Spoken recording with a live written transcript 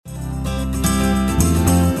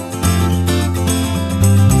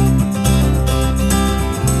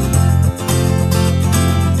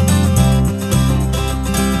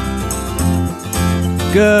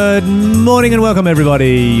Good morning and welcome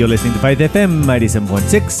everybody. You're listening to Faith FM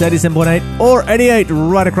 87.6, 87.8 or 88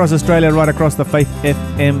 right across Australia, right across the Faith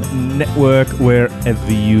FM network,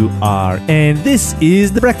 wherever you are. And this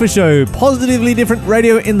is The Breakfast Show, positively different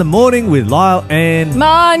radio in the morning with Lyle and...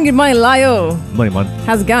 Good morning, Lyle. Morning, Mon.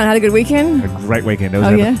 How's it going? Had a good weekend? A great weekend. It was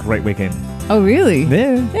a great weekend. Oh, really?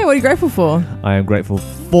 Yeah. Yeah, what are you grateful for? I am grateful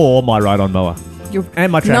for my ride-on mower.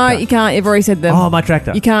 And my tractor. No, you can't. You've already said them. Oh, my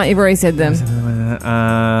tractor. You can't. You've already said them.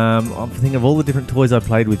 I'm thinking of all the different toys I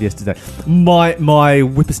played with yesterday. My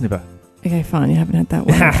whippersnipper. Okay, fine. You haven't had that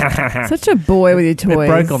one. Such a boy with your toys. It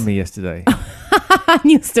broke on me yesterday. And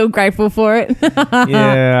you're still grateful for it?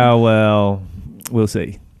 Yeah, well, we'll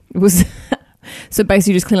see. It was so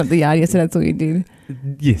basically you just clean up the yard yesterday. That's all you did?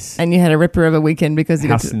 Yes. And you had a ripper of a weekend because you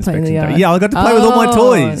got to play in the yard. Yeah, I got to play with all my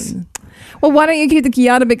toys. Well, why don't you keep the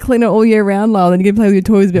yard a bit cleaner all year round, Lyle? Then you can play with your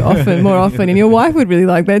toys a bit more often. And your wife would really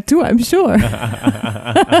like that too, I'm sure. She didn't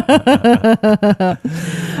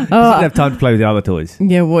have time to play with the other toys.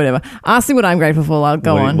 Yeah, whatever. Ask me what I'm grateful for, Lyle.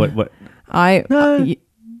 Go on. What? No. I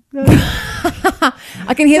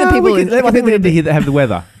can hear the people. I think we need to hear have the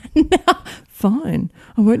weather. No, fine.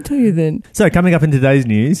 I won't tell you then. So, coming up in today's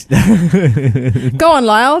news. Go on,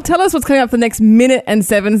 Lyle. Tell us what's coming up for the next minute and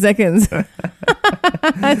 7 seconds.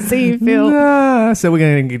 I see you feel. So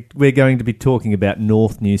we're going to be talking about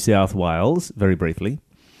North New South Wales very briefly,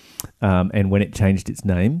 and when it changed its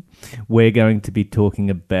name. We're going to be talking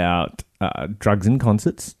about drugs and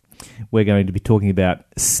concerts. We're going to be talking about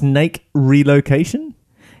snake relocation.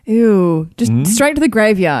 Ew, just straight to the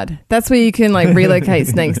graveyard. That's where you can relocate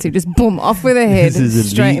snakes to. Just boom, off with their head. This is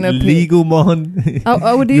straight in a pit. Legal, Mon.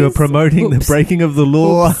 Oh, it is? You're promoting the breaking of the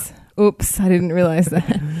law. Oops, I didn't realise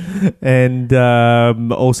that. And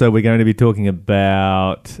also we're going to be talking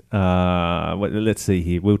about, let's see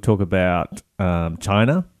here. We'll talk about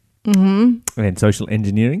China and social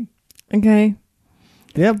engineering. Okay.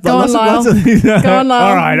 Yeah, Go on, Lyle. Go on,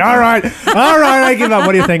 Lyle. All right. I give up.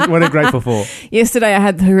 What do you think? What are you grateful for? Yesterday, I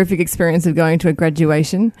had the horrific experience of going to a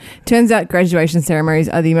graduation. Turns out graduation ceremonies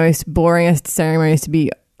are the most boringest ceremonies to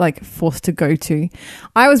be forced to go to.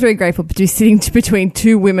 I was very grateful to be sitting between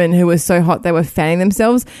two women who were so hot they were fanning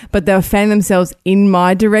themselves, but they were fanning themselves in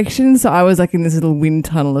my direction. So I was in this little wind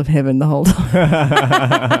tunnel of heaven the whole time.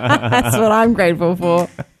 That's what I'm grateful for.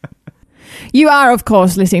 You are, of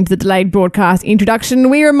course, listening to the delayed broadcast introduction.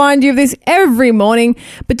 We remind you of this every morning.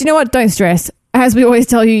 But you know what? Don't stress. As we always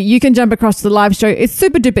tell you, you can jump across to the live show. It's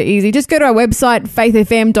super duper easy. Just go to our website,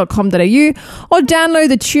 faithfm.com.au, or download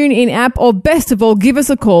the TuneIn app, or best of all, give us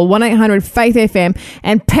a call, 1-800-FAITH-FM,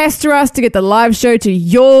 and pester us to get the live show to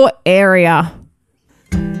your area.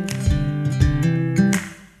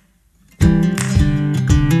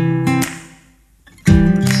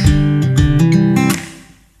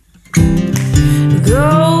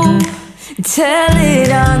 Go tell it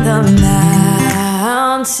on the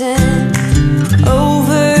mountain,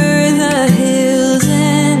 over the hills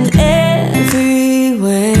and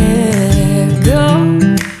everywhere. Go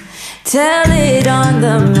tell it on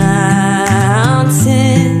the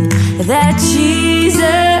mountain that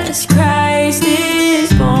Jesus Christ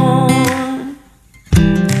is born.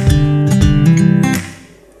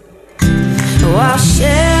 While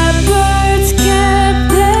shepherds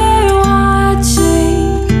kept their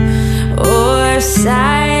watching o'er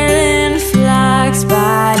silent flocks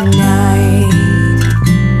by night,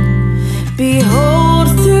 behold,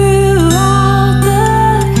 throughout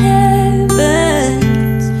the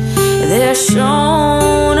heavens there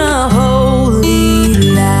shone a holy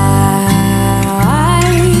light.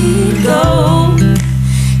 Go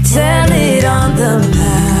tell it on the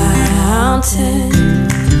mountain,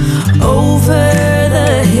 over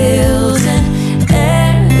the hills and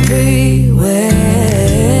everywhere.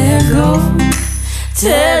 Go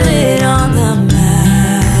tell it on the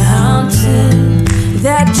mountain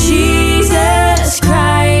that Jesus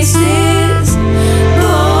Christ is born.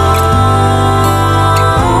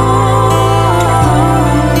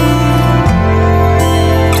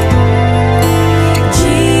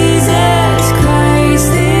 Jesus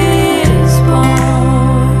Christ is born.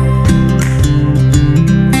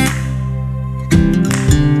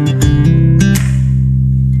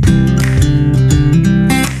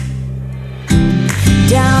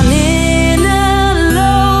 Down in a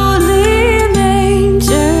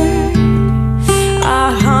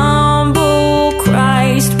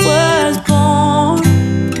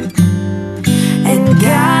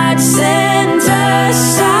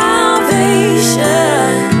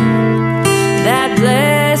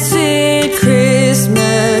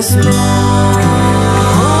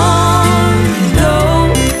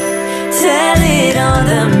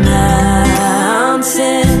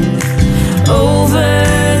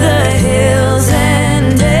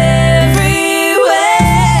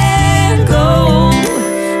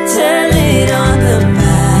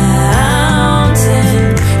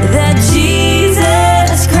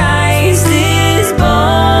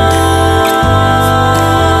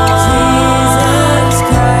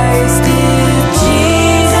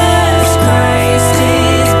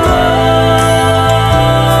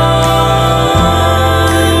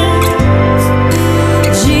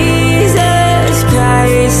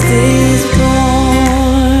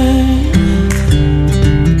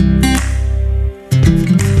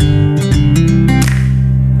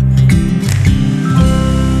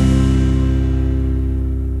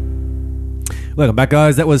Welcome back,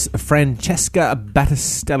 guys. That was Francesca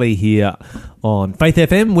Battistelli here on Faith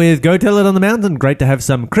FM with Go Tell It on the Mountain. Great to have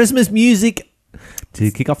some Christmas music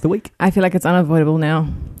to kick off the week. I feel like it's unavoidable now.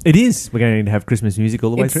 It is. We're going to have Christmas music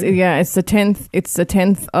all the way through. Yeah, it's the 10th. It's the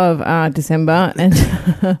 10th of December, and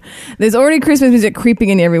there's already Christmas music creeping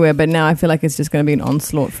in everywhere. But now I feel like it's just going to be an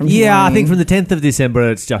onslaught from here. Yeah, I think from the 10th of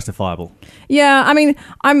December, it's justifiable. Yeah, I mean,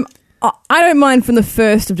 I don't mind from the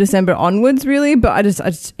 1st of December onwards, really, but I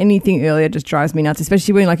just anything earlier just drives me nuts,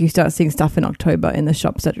 especially when you start seeing stuff in October in the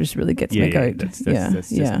shops. That just really gets me going.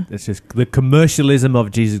 That's just the commercialism of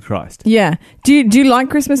Jesus Christ. Yeah. Do you like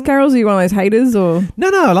Christmas carols? Are you one of those haters or? No,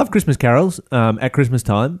 I love Christmas carols at Christmas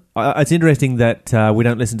time. It's interesting that we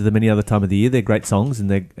don't listen to them any other time of the year. They're great songs,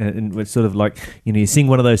 and it's sort of like, you sing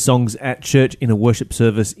one of those songs at church in a worship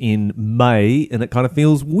service in May, and it kind of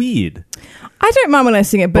feels weird. I don't mind when I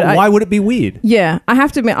sing it, but why would it be weird? Yeah, I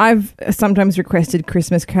have to admit, I've sometimes requested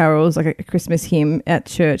Christmas carols, like a Christmas hymn at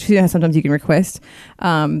church. You know how sometimes you can request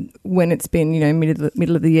when it's been,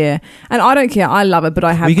 middle of the year. And I don't care. I love it, but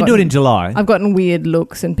I have. You can do it in July. I've gotten weird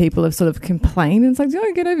looks, and people have sort of complained. And it's like,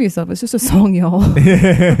 don't get over yourself. It's just a song, y'all.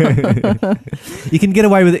 You can get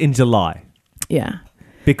away with it in July. Yeah.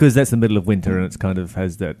 Because that's the middle of winter, and it's kind of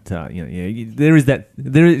has that.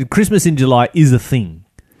 There is Christmas in July is a thing.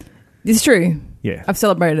 It's true. Yeah. I've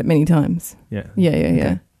celebrated it many times. Yeah. Yeah.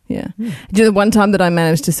 Okay. Do you know the one time that I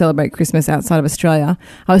managed to celebrate Christmas outside of Australia,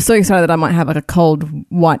 I was so excited that I might have like a cold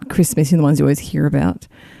white Christmas, the ones you always hear about.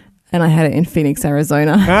 And I had it in Phoenix,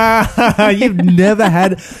 Arizona. You've never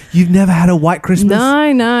had a white Christmas?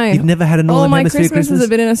 No. You've never had a Northern Hemisphere Christmas? All my Christmases have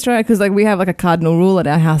been in Australia because we have like a cardinal rule at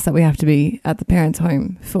our house that we have to be at the parents'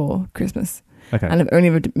 home for Christmas. Okay. And I've only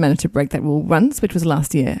ever managed to break that rule once, which was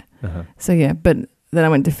last year. Uh-huh. So yeah, but then I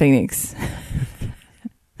went to Phoenix.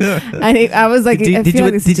 And I was like, did you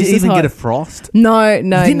even get a frost? No. You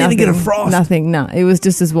didn't even get a frost? Nothing, no. It was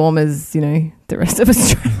just as warm as, the rest of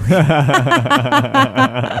Australia.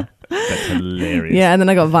 That's hilarious. Yeah, and then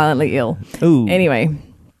I got violently ill. Ooh. Anyway,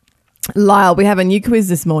 Lyle, we have a new quiz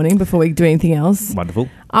this morning before we do anything else. Wonderful.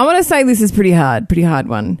 I want to say this is pretty hard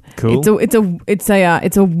one. Cool. It's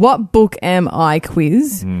a what book am I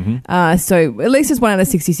quiz. Mm-hmm. So at least it's 1 out of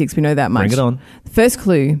 66. We know that much. Bring it on. First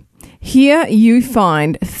clue. Here you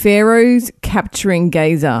find Pharaoh's capturing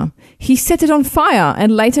gazer. He set it on fire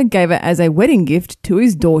and later gave it as a wedding gift to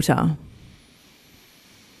his daughter.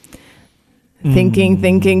 Thinking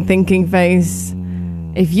face.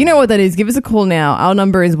 If you know what that is, give us a call now. Our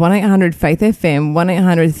number is 1-800-FAITH-FM,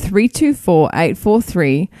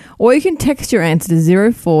 1-800-324-843, or you can text your answer to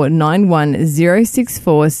 0491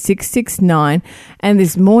 064 669. And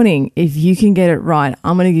this morning, if you can get it right,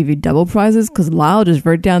 I'm going to give you double prizes because Lyle just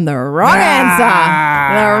wrote down the wrong answer.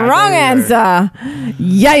 The wrong answer.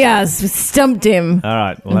 Yes, stumped him. All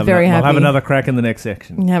right. I'm very happy. We'll have another crack in the next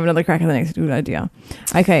section. Have another crack in the next. Good idea.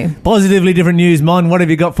 Okay. Positively different news. Mon, what have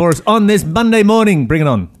you got for us on this Monday morning? Bring it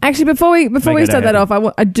on. Actually, before we start that off,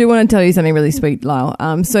 I do want to tell you something really sweet, Lyle.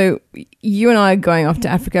 So you and I are going off to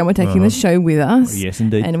Africa and we're taking the show with us. Yes,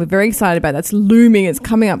 indeed. And we're very excited about that. It's looming. It's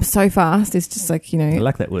coming up so fast. It's just like, I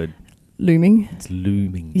like that word. Looming. It's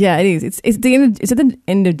looming. Yeah, it is. It's at the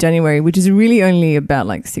end of January, which is really only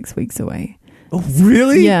about 6 weeks away. Oh,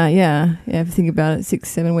 really? Yeah. If you think about it,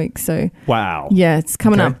 6-7 weeks. So wow. Yeah, it's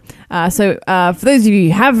coming up. So for those of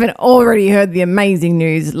you who haven't already heard the amazing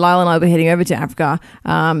news, Lyle and I will be heading over to Africa,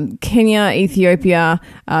 Kenya, Ethiopia.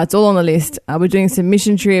 It's all on the list. We're doing some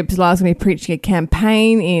mission trips. Lyle's going to be preaching a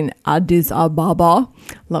campaign in Addis Ababa.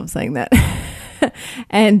 Love saying that.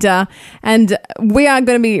 And we are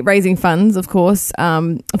going to be raising funds, of course,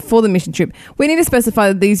 for the mission trip. We need to specify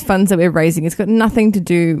that these funds that we're raising, it's got nothing to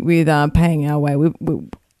do with paying our way.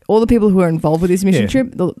 All the people who are involved with this mission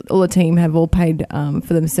trip, all the team have all paid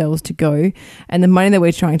for themselves to go. And the money that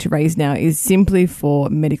we're trying to raise now is simply for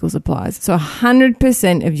medical supplies. So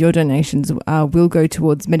 100% of your donations will go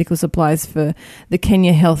towards medical supplies for the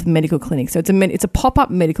Kenya Health Medical Clinic. So it's a pop-up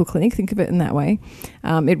medical clinic. Think of it in that way.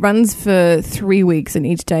 It runs for 3 weeks, and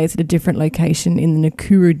each day it's at a different location in the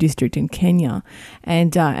Nakuru district in Kenya.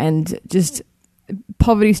 And just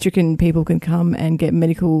poverty-stricken people can come and get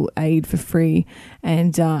medical aid for free,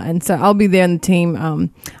 and so I'll be there on the team.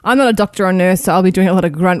 I'm not a doctor or nurse, so I'll be doing a lot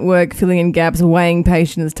of grunt work, filling in gaps, weighing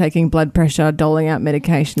patients, taking blood pressure, doling out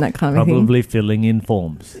medication, that kind of thing. Probably filling in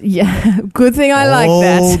forms. Yeah, good thing I like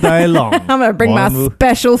that. All day long. I'm going to bring my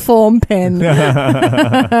special form pen.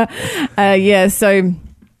 So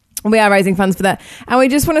We are raising funds for that. And we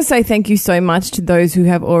just want to say thank you so much to those who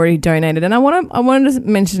have already donated. And I wanted to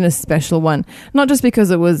mention a special one, not just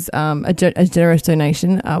because it was a generous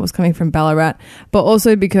donation, was coming from Ballarat, but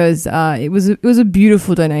also because it was a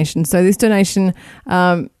beautiful donation. So this donation,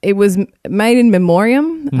 it was made in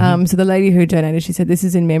memoriam. So the lady who donated, she said, this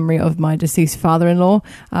is in memory of my deceased father-in-law,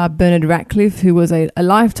 Bernard Ratcliffe, who was a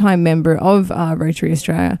lifetime member of Rotary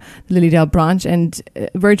Australia, the Lilydale branch. And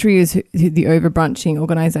Rotary is the overbranching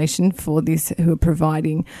organisation for this, who are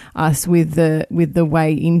providing us with the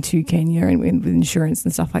way into Kenya and with insurance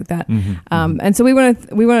and stuff like that. And so we want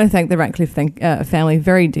to thank the Ratcliffe family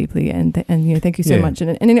very deeply, and thank you so much.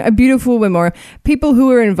 And a beautiful memorial. People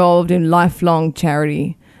who are involved in lifelong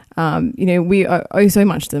charity. We owe so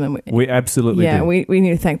much to them. We absolutely do. We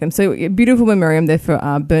need to thank them. So a beautiful memoriam there for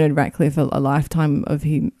Bernard Ratcliffe, a lifetime of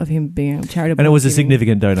him being charitable. And it was a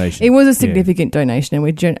significant donation. It was a significant donation, and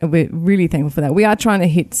we're really thankful for that. We are trying to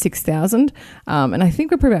hit 6,000, and I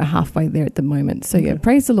think we're probably about halfway there at the moment. So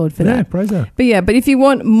praise the Lord for that. Yeah, praise God. But if you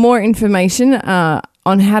want more information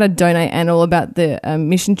on how to donate and all about the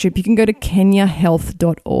mission trip, you can go to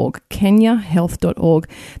kenyahealth.org. kenyahealth.org.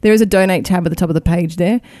 There is a donate tab at the top of the page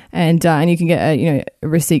there, and you can get a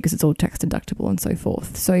receipt because it's all tax deductible and so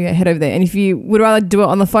forth. So head over there. And if you would rather do it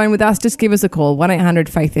on the phone with us, just give us a call,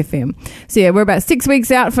 1-800-FAITH-FM. So we're about 6 weeks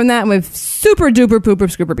out from that, and we're super duper pooper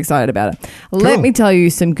scooper excited about it. Cool. Let me tell you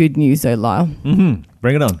some good news though, Lyle.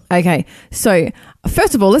 Bring it on. Okay, so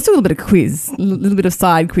first of all, let's do a little bit of quiz, a little bit of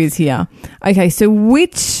side quiz here. Okay, so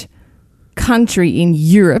which country in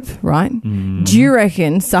Europe, right, do you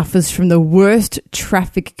reckon suffers from the worst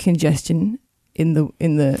traffic congestion in the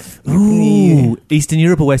EU? Eastern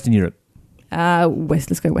Europe or Western Europe? West.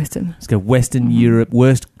 Let's go Western. Let's go Western Europe.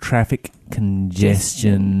 Worst traffic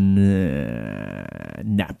congestion.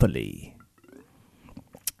 Napoli.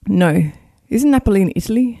 No, isn't Napoli in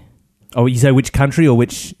Italy? Oh, you say which country or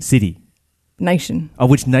which city? Nation. Oh,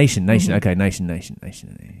 which nation? Nation. Okay, nation. Western.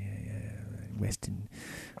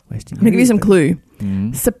 I'm going to give you some clue.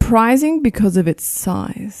 Surprising because of its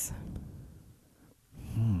size.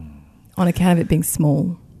 On account of it being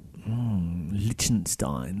small.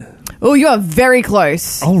 Liechtenstein. Oh, you are very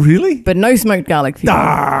close. Oh, really? But no smoked garlic for you.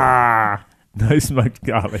 No smoked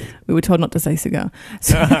garlic. We were told not to say cigar.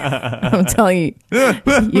 So I'm telling you,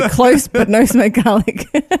 you're close, but no smoked garlic.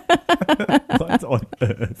 What on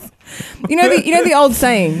earth? You know the old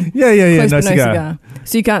saying? Yeah. Close, No but cigar.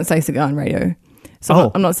 So you can't say cigar on radio.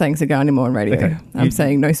 So I'm not saying cigar anymore on radio. Okay. I'm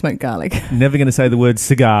saying no smoked garlic. Never going to say the word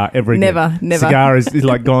cigar ever again. Never. Cigar is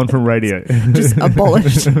like gone from radio. Just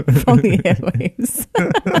abolished from the airwaves.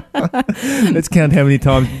 Let's count how many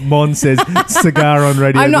times Mon says cigar on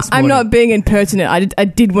radio. I'm not being impertinent. I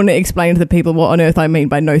did want to explain to the people what on earth I mean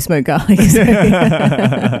by no smoked garlic.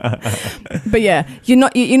 But yeah,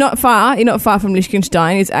 you're not far. You're not far from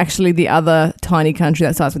Liechtenstein. It's actually the other tiny country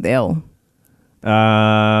that starts with L.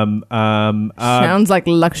 Sounds like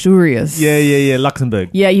luxurious. Yeah. Luxembourg.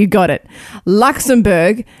 Yeah, you got it.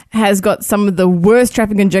 Luxembourg has got some of the worst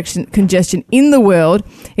traffic congestion in the world.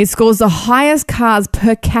 It scores the highest cars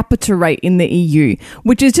per capita rate in the EU,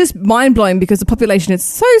 which is just mind-blowing because the population is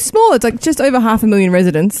so small. It's like just over 500,000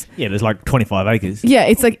 residents. Yeah, there's like 25 acres. Yeah,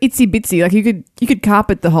 it's like itsy-bitsy. Like you could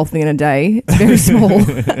carpet the whole thing in a day. It's very small.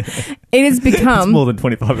 It has become... It's more than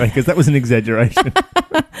 25 acres. That was an exaggeration.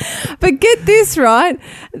 But get this, right?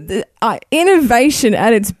 Innovation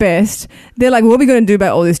at its best. They're like, what are we going to do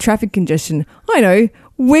about all this traffic congestion? I know.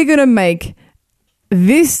 We're going to make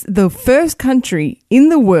this the first country in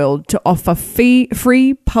the world to offer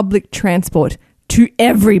free public transport to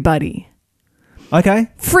everybody. Okay.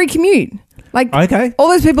 Free commute. Like, okay. All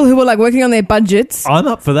those people who were like working on their budgets. I'm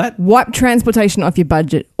up for that. Wipe transportation off your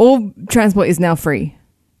budget. All transport is now free.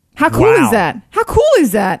 How cool is that? How cool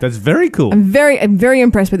is that? That's very cool. I'm very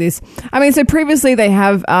impressed with this. I mean, so previously they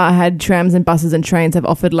have had trams and buses and trains have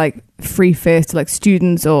offered like free fares to like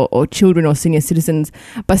students or children or senior citizens.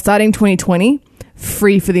 But starting 2020,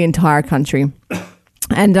 free for the entire country.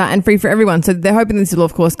 And free for everyone. So they're hoping this will,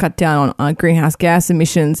 of course, cut down on greenhouse gas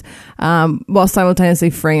emissions while simultaneously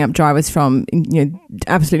freeing up drivers from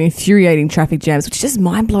absolutely infuriating traffic jams, which is just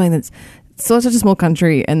mind-blowing. That's such a small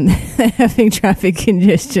country and having traffic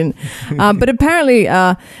congestion. But apparently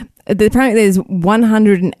there's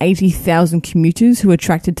 180,000 commuters who are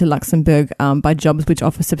attracted to Luxembourg by jobs which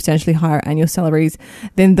offer substantially higher annual salaries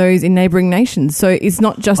than those in neighbouring nations. So it's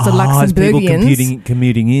not just the Luxembourgians. It's people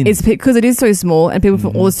commuting in. It's because it is so small, and people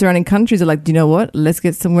from all the surrounding countries are like, do you know what? Let's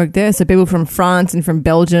get some work there. So people from France and from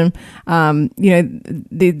Belgium,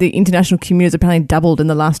 the international commuters apparently doubled in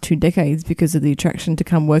the last 2 decades because of the attraction to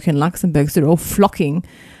come work in Luxembourg. So they're all flocking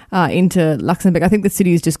into Luxembourg. I think the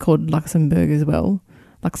city is just called Luxembourg as well.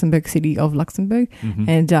 Luxembourg, city of Luxembourg.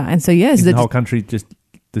 And so, yeah. Is So the whole country just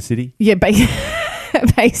the city? Yeah,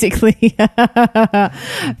 basically.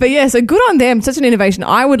 But yeah, so good on them. Such an innovation.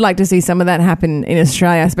 I would like to see some of that happen in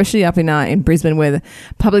Australia, especially up in Brisbane, where the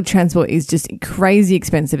public transport is just crazy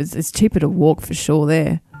expensive. It's cheaper to walk for sure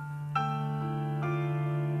there.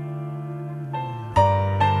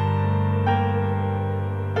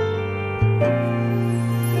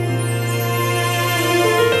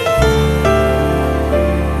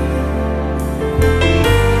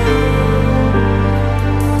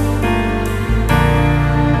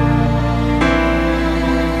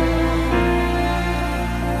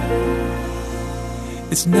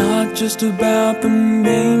 It's not just about the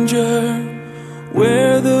manger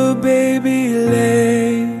where the baby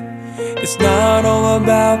lay. It's not all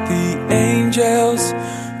about the angels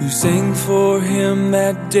who sang for him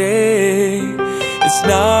that day. It's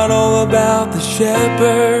not all about the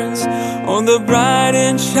shepherds on the bright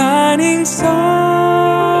and shining star.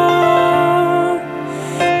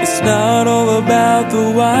 It's not all about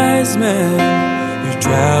the wise men who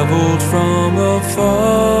traveled from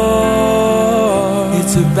afar.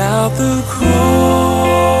 It's about the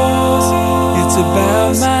cross. It's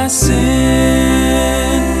about my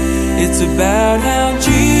sin. It's about how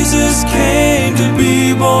Jesus came to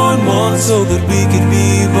be born once so that we could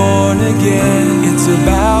be born again. It's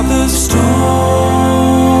about the stone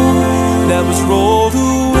that was rolled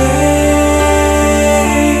away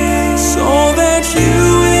so that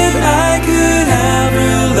you and I could have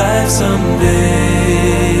real life someday.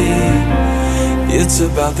 It's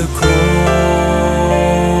about the cross.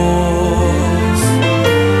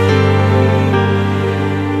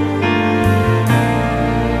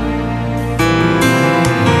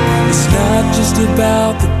 Just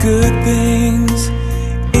about the good things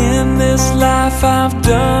in this life I've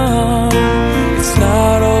done. It's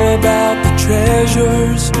not all about the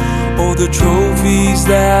treasures or the trophies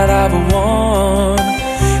that I've won.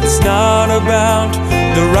 It's not about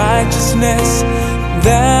the righteousness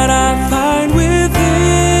that I find within.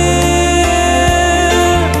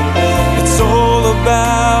 It's all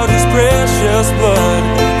about His precious blood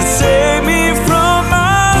that saved me from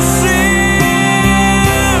my sin.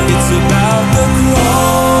 It's about the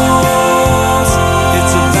cross.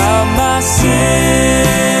 It's about my sin.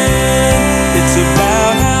 It's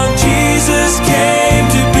about how Jesus came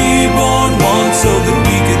to be born once so that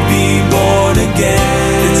we could be born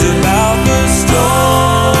again. It's about the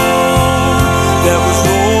stone that was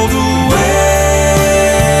rolled away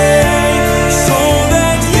so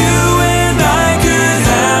that you and I could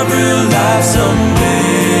have real life someday.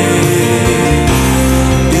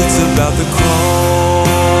 It's about the cross.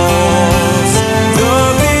 The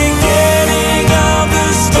beginning of the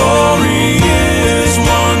story is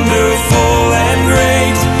wonderful and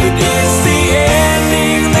great, but it's the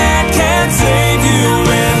ending that can save you,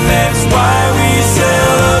 and that's why we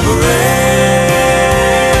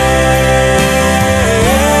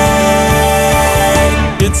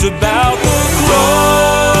celebrate. It's about the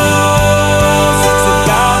cross. It's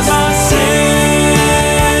about my sin.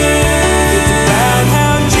 It's about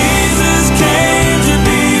how Jesus came to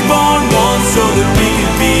be born once so that we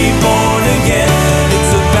could be born again.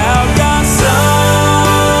 It's about God's Son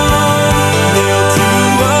nailed to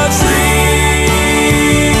a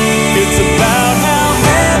tree. It's about how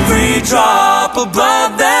every drop of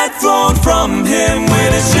blood that flowed from Him when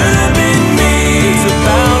it should have been me. It's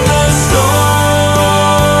about the stone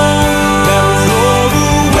that was rolled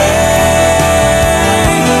away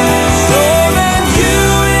so that you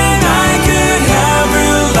and I could have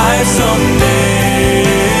real life someday.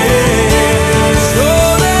 So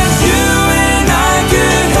that you and I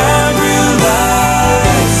could have real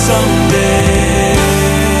life someday.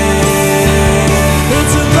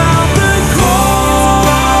 It's about the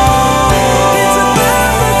cross. It's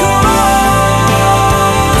about the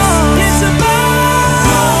cross. It's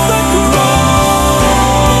about the cross.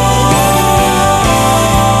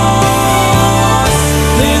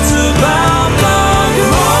 It's about the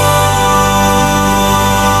cross.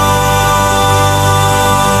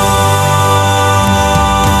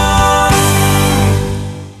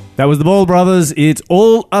 That was the Ball Brothers. It's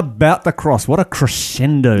all about the cross. What a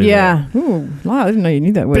crescendo. Yeah. Ooh, wow, I didn't know you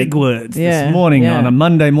knew that word. Big words Yeah, this morning yeah. on a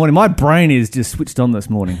Monday morning. My brain is just switched on this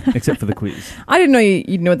morning, except for the quiz. I didn't know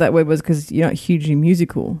you knew what that word was because you're not hugely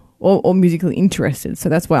musical or musically interested. So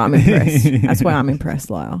that's why I'm impressed. That's why I'm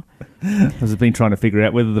impressed, Lyle. I've just been trying to figure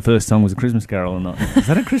out whether the first song was a Christmas carol or not. Is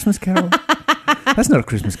that a Christmas carol? That's not a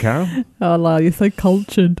Christmas carol. Oh, Lyle, you're so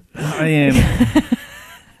cultured. I am.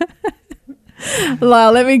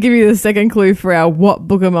 Lyle, let me give you the second clue for our What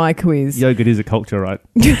Book Am I quiz. Yogurt is a culture, right?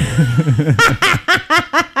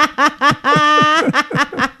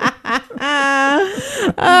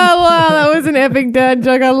 Oh, wow, that was an epic dad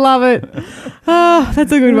joke. I love it. Oh,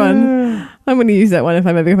 that's a good one. I'm going to use that one if I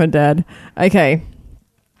ever become a dad. Okay.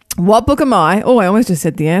 What book am I? Oh, I almost just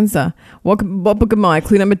said the answer. What book am I?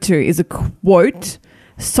 Clue number 2 is a quote.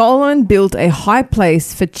 Solomon built a high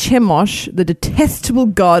place for Chemosh, the detestable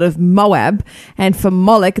god of Moab, and for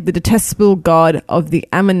Molech, the detestable god of the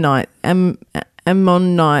Ammonites.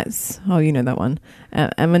 Oh, you know that one.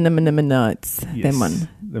 Ammonites. Yes. Them one.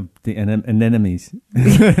 The anemones.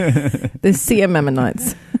 The Sea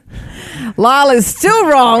Ammonites. Lyle is still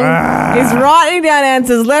wrong. He's writing down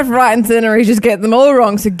answers left, right, and centre. He's just getting them all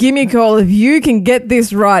wrong. So give me a call if you can get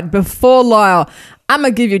this right before Lyle. I'm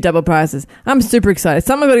going to give you double prizes. I'm super excited.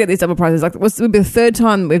 Someone got to get these double prizes. Like, this will be the third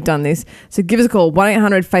time we've done this. So give us a call,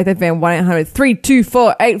 1-800-FAITH-FM,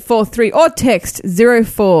 1-800-324-843, or text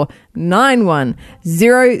 0491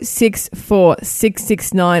 064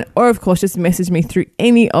 669, or of course just message me through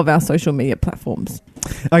any of our social media platforms.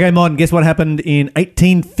 Okay, Mon, guess what happened in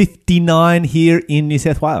 1859 here in New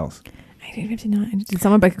South Wales? 1859. Did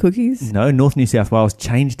someone bake cookies? No, North New South Wales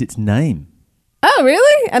changed its name. Oh,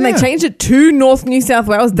 really? And Yeah. they changed it to North New South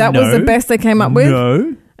Wales? That was No. the best they came up with?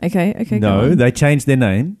 No. Okay, go No, on. they changed their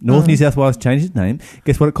name. North New South Wales changed its name.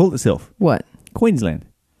 Guess what it called itself? What? Queensland.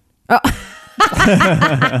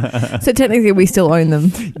 So technically we still own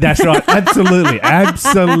them. That's right. Absolutely.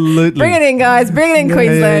 Absolutely. Bring it in, guys. Bring it in,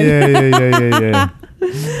 Queensland. Yeah.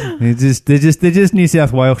 They're just New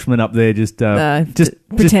South Welshmen up there, just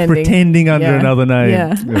pretending under Yeah. another name.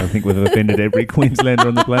 Yeah. I think we've offended every Queenslander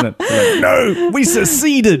on the planet. Like, no, we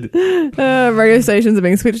seceded. Radio stations are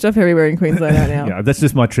being switched off everywhere in Queensland right now. Yeah, that's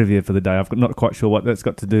just my trivia for the day. I'm not quite sure what that's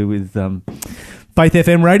got to do with Faith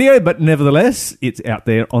FM radio, but nevertheless, it's out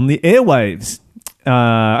there on the airwaves.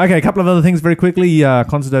 Okay, a couple of other things very quickly.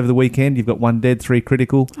 Concert over the weekend. You've got 1 dead, 3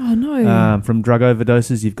 critical. Oh, no. From drug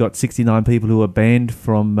overdoses. You've got 69 people who were banned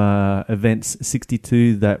from events,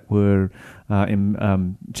 62 that were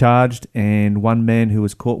charged, and 1 man who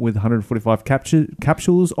was caught with 145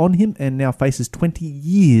 capsules on him and now faces 20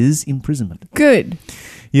 years imprisonment. Good.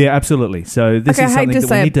 Yeah, absolutely. So this Okay, is I hate something to that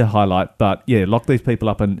say we it- need to highlight. But yeah, lock these people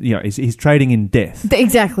up, and he's trading in death.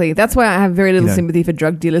 Exactly. That's why I have very little You know. sympathy for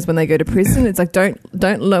drug dealers when they go to prison. It's like, don't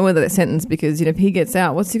lower that sentence, because if he gets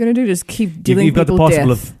out, what's he going to do? Just keep dealing You've got the people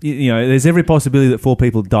possible death. of there's every possibility that 4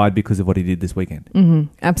 people died because of what he did this weekend.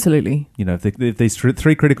 Absolutely. If these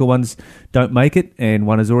 3 critical ones don't make it, and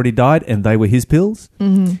 1 has already died, and they were his pills,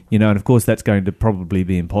 and of course that's going to probably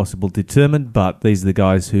be impossible to determine. But these are the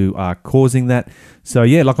guys who are causing that. So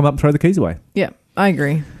yeah, lock them up and throw the keys away. Yeah, I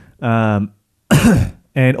agree. And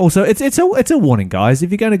also, it's a warning, guys.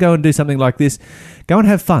 If you're going to go and do something like this, go and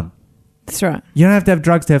have fun. That's right. You don't have to have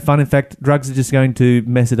drugs to have fun. In fact, drugs are just going to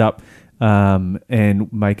mess it up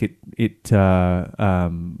and make it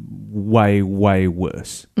way, way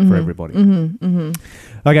worse for everybody.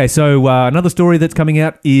 Okay, so another story that's coming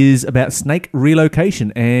out is about snake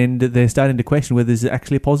relocation, and they're starting to question whether this is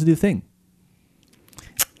actually a positive thing.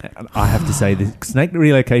 I have to say, the snake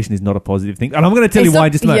relocation is not a positive thing, and I'm going to tell you why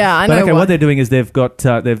in just a moment. Yeah, I But know okay, why. what they're doing is they've got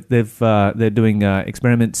they're doing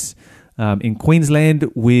experiments in Queensland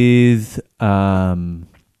with death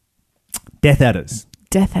adders.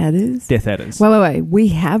 Death adders? Death adders. Wait. We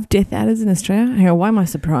have death adders in Australia? Hang on, why am I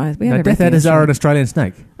surprised? We have No, death everything in adders are Australia. an Australian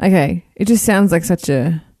snake. Okay. It just sounds like such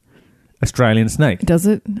a... Australian snake. Does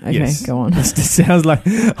it? Okay, Yes. go on. It sounds like,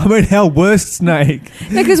 hell, worst snake.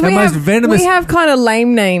 Yeah, because The we most have venomous- we have kind of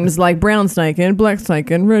lame names like brown snake and black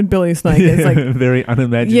snake and red belly snake. It's like Very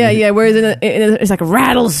unimaginative. yeah. Whereas it's like a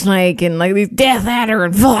rattlesnake and like these death adder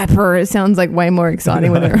and viper. It sounds like way more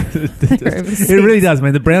exciting when they're It really does,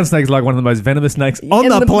 man. The brown snake is like one of the most venomous snakes on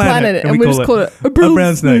In the the planet. planet, and we just call it a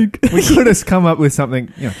brown snake. We could have come up with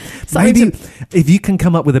something. Something Maybe if you can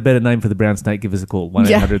come up with a better name for the brown snake, give us a call.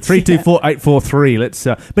 1-800-324-843. Let's.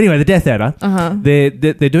 But anyway, the death adder. They're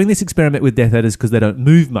doing this experiment with death adders because they don't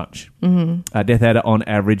move much. A death adder, on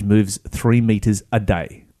average, moves 3 meters a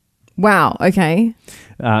day. Wow. Okay.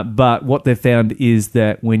 But what they've found is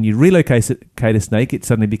that when you relocate a snake, it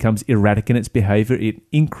suddenly becomes erratic in its behavior. It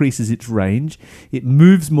increases its range. It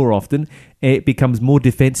moves more often. It becomes more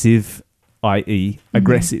defensive, i.e.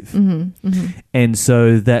 aggressive. And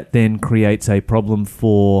so that then creates a problem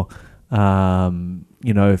for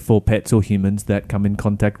pets or humans that come in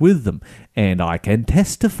contact with them. And I can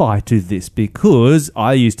testify to this because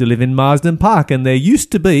I used to live in Marsden Park, and there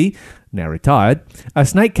used to be now retired, a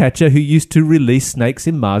snake catcher who used to release snakes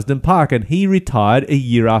in Marsden Park, and he retired a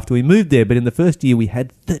year after we moved there. But in the first year, we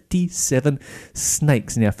had 37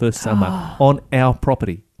 snakes in our first summer on our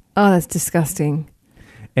property. Oh, that's disgusting.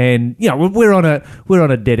 And we're on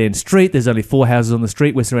a dead end street. There's only 4 houses on the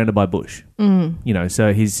street. We're surrounded by bush.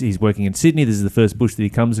 So he's working in Sydney. This is the first bush that he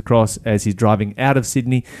comes across as he's driving out of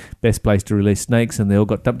Sydney. Best place to release snakes, and they all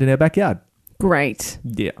got dumped in our backyard. Great.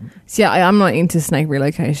 Yeah. See, I'm not into snake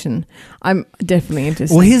relocation. I'm definitely into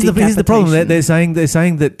snake Well, here's the problem. decapitation. They're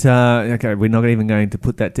saying that okay, we're not even going to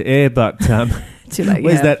put that to air, but Too late,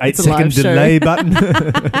 where's yeah. that It's a live 8-second show. delay button?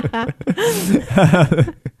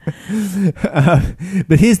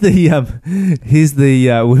 But here's the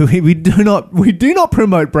we do not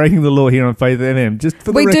promote breaking the law here on Faith FM. Just for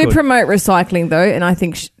the We record. do promote recycling, though, and I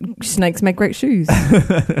think snakes make great shoes.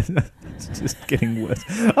 It's just getting worse.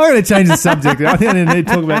 I'm going to change the subject. I think I need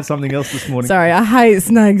to talk about something else this morning. Sorry, I hate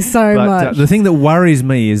snakes so But much. the thing that worries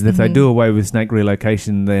me is that if they do away with snake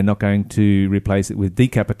relocation, they're not going to replace it with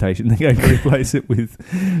decapitation. They're going to replace it with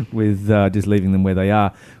just leaving them where they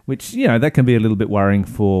are, which, that can be a little bit worrying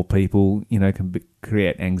for people,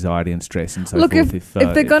 create anxiety and stress and so Look, forth. if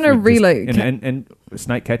they're going to relocate... And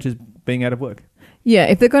snake catchers being out of work. Yeah,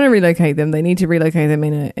 if they're going to relocate them, they need to relocate them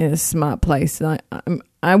in a smart place. And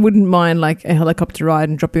I wouldn't mind like a helicopter ride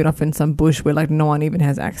and dropping it off in some bush where like no one even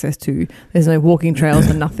has access to. There's no walking trails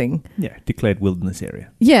or nothing. Yeah, declared wilderness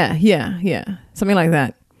area. Yeah. Something like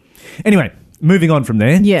that. Anyway, moving on from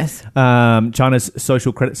there. Yes. China's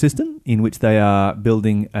social credit system, in which they are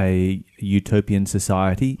building a utopian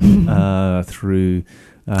society through...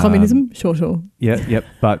 Communism? Sure. Yep.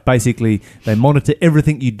 But basically, they monitor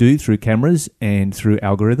everything you do through cameras and through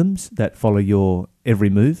algorithms that follow your every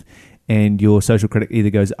move. And your social credit either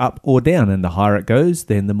goes up or down. And the higher it goes,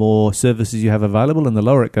 then the more services you have available. And the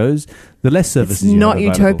lower it goes, the less services It's you not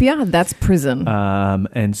have available. utopia, that's prison.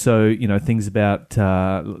 And so,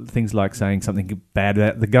 things like saying something bad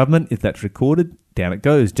about the government, if that's recorded, down it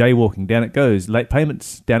goes. Jaywalking, down it goes. Late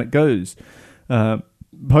payments, down it goes.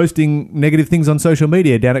 Posting negative things on social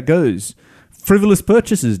media, down it goes. Frivolous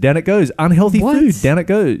purchases, down it goes. Unhealthy food, down it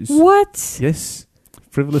goes. What? Yes,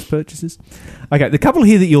 frivolous purchases. Okay, the couple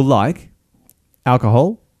here that you'll like: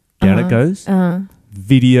 alcohol, down it goes.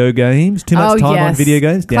 Video games, too much time on video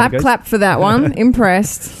games, down it goes. Clap for that one.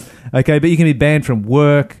 Impressed. Okay, but you can be banned from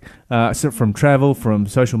work, from travel, from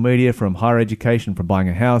social media, from higher education, from buying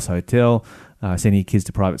a house, hotel, sending your kids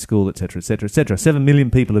to private school, etc., etc., etc. 7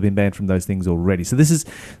 million people have been banned from those things already. So this is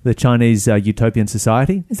the Chinese utopian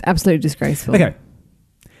society. It's absolutely disgraceful. Okay.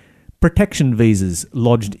 Protection visas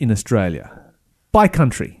lodged in Australia by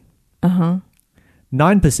country.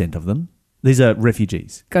 9% of them, these are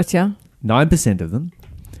refugees. Gotcha. 9% of them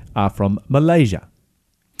are from Malaysia.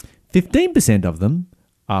 15% of them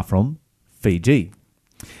are from Fiji.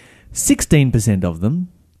 16% of them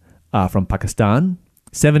are from Pakistan.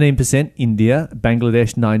 17% India,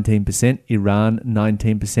 Bangladesh 19%, Iran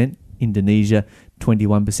 19%, Indonesia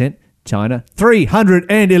 21%, China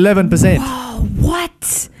 311%. Oh,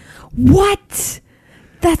 what?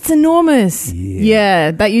 That's enormous.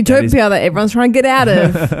 Yeah, that utopia that everyone's trying to get out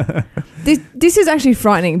of. This is actually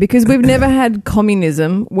frightening because we've never had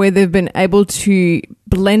communism where they've been able to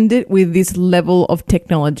blend it with this level of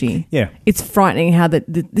technology. Yeah. It's frightening how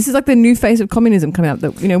this is like the new face of communism coming up.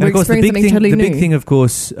 That, we're And of course, experiencing something totally the new. big thing, of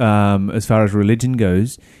course, as far as religion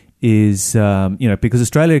goes, is because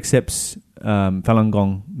Australia accepts Falun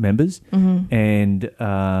Gong members and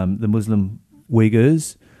the Muslim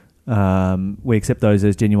Uyghurs, we accept those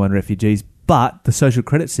as genuine refugees. But the social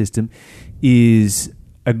credit system is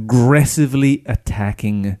aggressively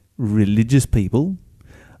attacking religious people,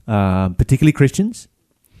 particularly Christians,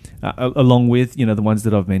 along with the ones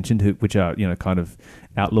that I've mentioned, which are kind of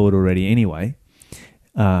outlawed already anyway.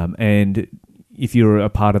 And if you're a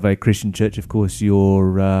part of a Christian church, of course,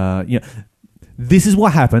 you're this is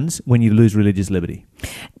what happens when you lose religious liberty.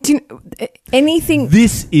 Do you know, anything?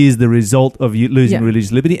 This is the result of you losing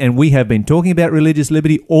religious liberty, and we have been talking about religious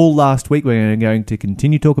liberty all last week. We're going to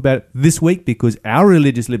continue to talk about it this week because our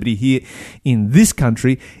religious liberty here in this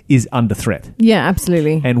country is under threat. Yeah,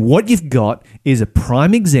 absolutely. And what you've got is a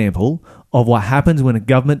prime example of what happens when a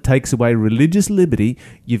government takes away religious liberty.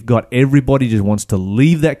 You've got everybody just wants to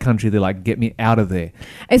leave that country. They're like, get me out of there.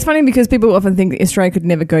 It's funny because people often think that Australia could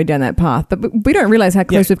never go down that path, but we don't realise how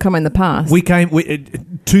close we've come in the past.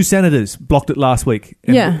 Two senators blocked it last week.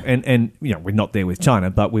 And, Yeah. And we're not there with China,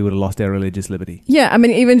 but we would have lost our religious liberty. Yeah, I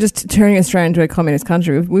mean, even just turning Australia into a communist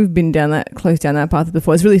country, we've been close down that path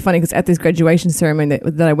before. It's really funny because at this graduation ceremony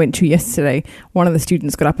that I went to yesterday, one of the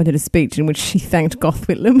students got up and did a speech in which she thanked Gough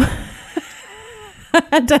Whitlam. I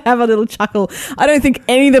had to have a little chuckle. I don't think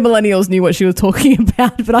any of the millennials knew what she was talking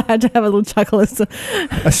about, but I had to have a little chuckle as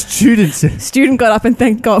A student said, student got up and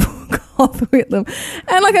thanked God with them.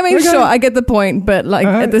 And like, I mean, Okay. sure, I get the point, but like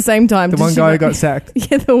Uh-huh. at the same time, the does one she guy who not- got sacked.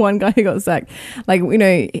 Yeah, the one guy who got sacked. Like, you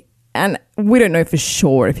know, and we don't know for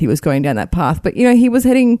sure if he was going down that path, but you know, he was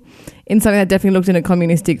heading in something that definitely looked in a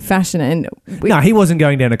communistic fashion. And No, he wasn't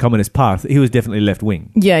going down a communist path. He was definitely left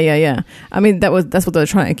wing. yeah. I mean, that's what they were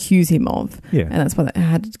trying to accuse him of. Yeah. And that's why they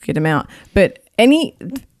had to get him out. But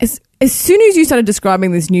as soon as you started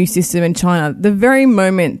describing this new system in China, the very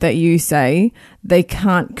moment that you say they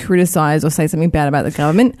can't criticize or say something bad about the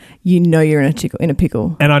government, you know you're in a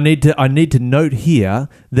pickle. And I need to note here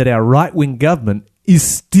that our right wing government is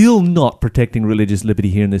still not protecting religious liberty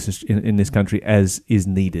here in this country as is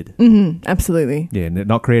needed. Absolutely. Yeah,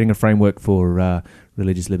 not creating a framework for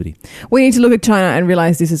religious liberty. We need to look at China and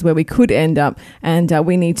realize this is where we could end up, and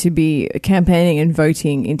we need to be campaigning and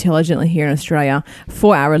voting intelligently here in Australia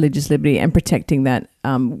for our religious liberty and protecting that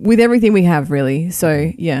with everything we have, really.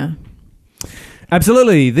 So, yeah.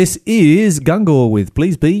 Absolutely. This is Gungor with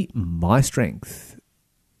Please Be My Strength.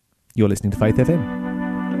 You're listening to Faith FM.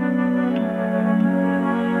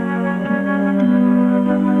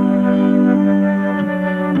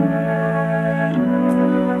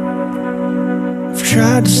 I've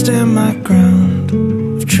tried to stand my ground,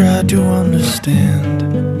 I've tried to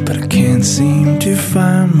understand, but I can't seem to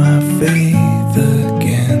find my faith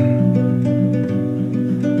again.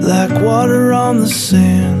 Like water on the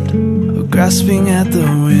sand, or grasping at the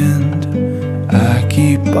wind, I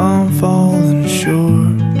keep on falling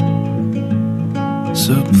short.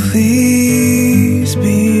 So please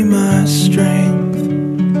be my strength,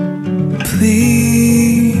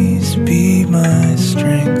 please be my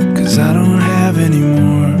strength, 'cause I don't have any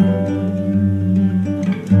more.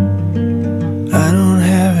 I don't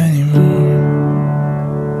have any more.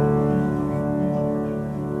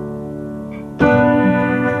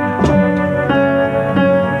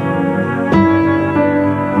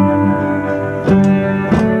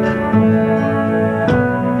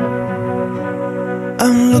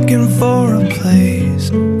 I'm looking for a place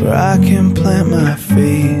where I can plant my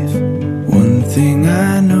faith. One thing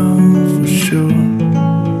I know for sure,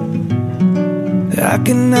 that I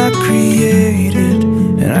cannot create it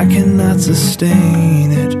and I cannot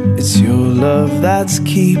sustain it. It's your love that's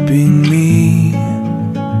keeping me.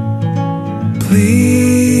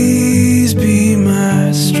 Please be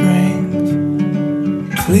my strength,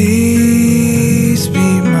 please be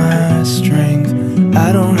my strength.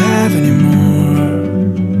 I don't have any more.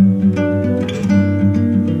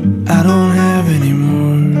 I don't have any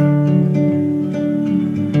more.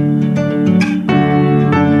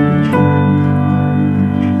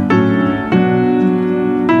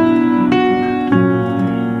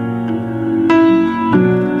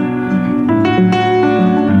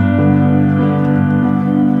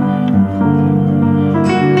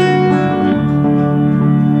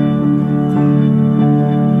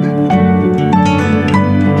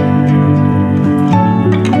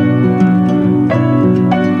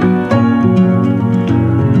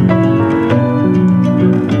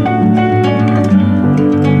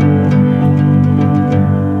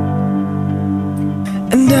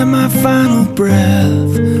 And at my final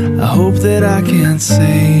breath, I hope that I can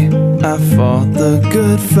say I fought the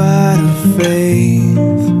good fight of faith.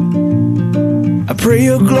 I pray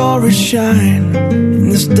your glory shine in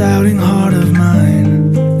this doubting heart of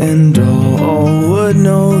mine, and all would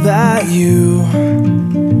know that you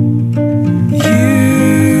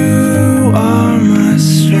are my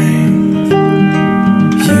strength.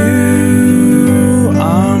 You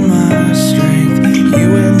are my strength. You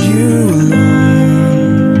and you alone.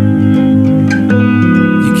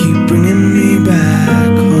 You keep bringing me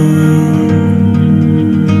back home.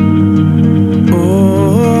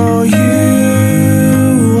 Oh,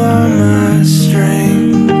 you are my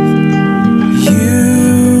strength.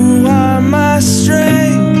 You are my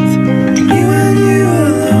strength. You and you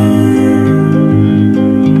alone.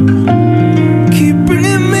 Keep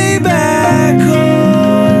bringing me back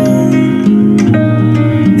home.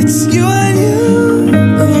 It's you and you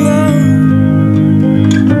alone.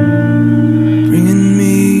 Bringing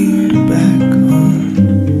me back home.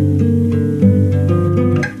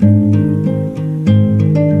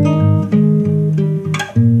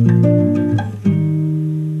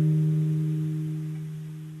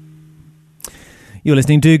 You're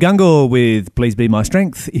listening to Gungor with Please Be My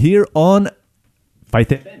Strength here on Faith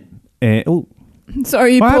FM. Oh,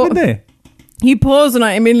 Sorry, you what happened there? You paused and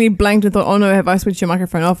I immediately blanked and thought, oh no, have I switched your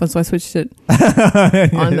microphone off? And so I switched it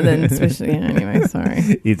on, but then switched it. Yeah, anyway,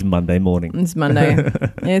 sorry. It's Monday morning. It's Monday.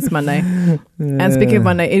 It's Monday. And speaking of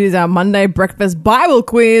Monday, it is our Monday breakfast Bible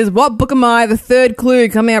quiz. What book am I? The third clue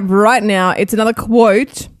coming up right now. It's another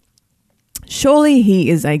quote. Surely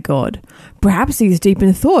he is a god. Perhaps he is deep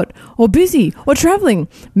in thought, or busy, or travelling.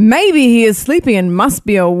 Maybe he is sleeping and must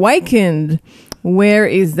be awakened. Where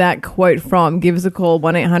is that quote from? Give us a call,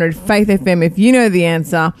 1-800-FAITH-FM, if you know the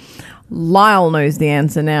answer. Lyle knows the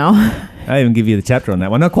answer now. I even give you the chapter on that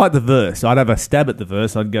one. Not quite the verse. I'd have a stab at the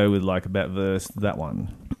verse. I'd go with like about verse that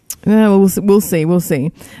one. We'll see.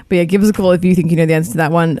 But yeah, give us a call if you think you know the answer to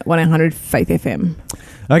that one, 1-800-FAITH-FM.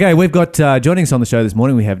 Okay, we've got joining us on the show this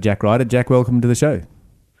morning, we have Jack Ryder. Jack, welcome to the show.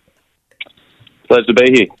 Pleasure to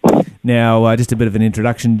be here. Now, just a bit of an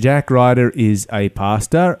introduction. Jack Ryder is a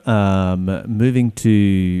pastor moving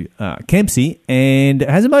to Kempsey and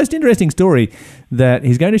has a most interesting story that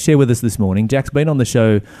he's going to share with us this morning. Jack's been on the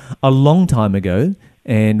show a long time ago,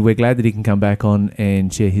 and we're glad that he can come back on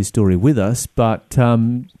and share his story with us. But,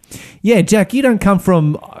 Jack, you don't come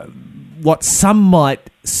from what some might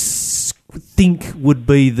think would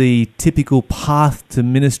be the typical path to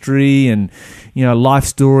ministry and life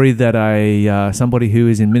story that somebody who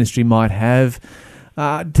is in ministry might have.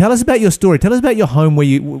 Tell us about your story. Tell us about your home.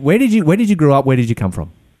 Where did you grow up? Where did you come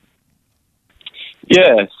from?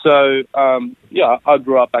 Yeah, so I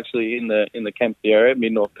grew up actually in the Kempsey area,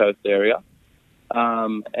 mid North Coast area,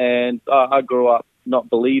 and I grew up not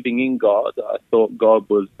believing in God. I thought God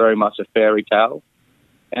was very much a fairy tale,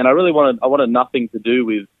 and I wanted nothing to do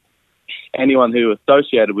with anyone who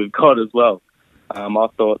associated with God as well. I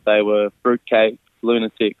thought they were fruitcakes,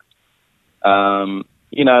 lunatics.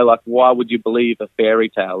 Why would you believe a fairy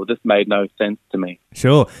tale? It just made no sense to me.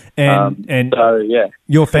 Sure. And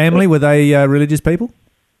your family, were they religious people?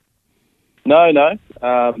 No.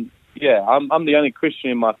 I'm the only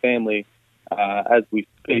Christian in my family as we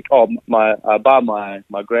speak. Bar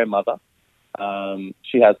my grandmother.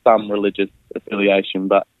 She has some religious affiliation,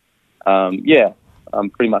 but I'm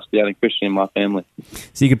pretty much the only Christian in my family.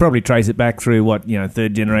 So you could probably trace it back through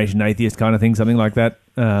third generation atheist kind of thing, something like that.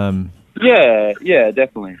 Yeah,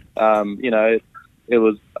 definitely. It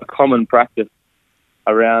was a common practice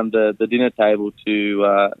around the dinner table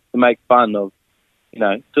to make fun of,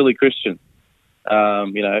 silly Christians,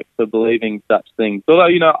 for believing such things. Although,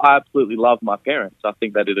 I absolutely love my parents. I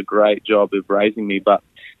think they did a great job of raising me, but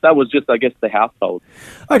that was just, I guess, the household.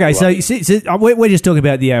 Okay, so we're just talking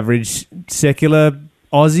about the average secular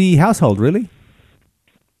Aussie household, really?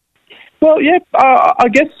 Well, yeah, I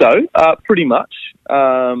guess so, pretty much.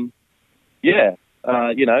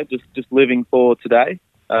 Just living for today,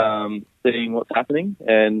 seeing what's happening,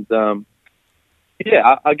 and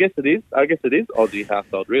I guess it is. I guess it is Aussie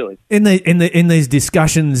household, really. In these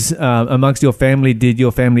discussions amongst your family, did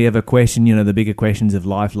your family ever question, the bigger questions of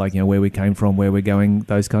life, like where we came from, where we're going,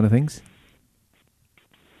 those kind of things?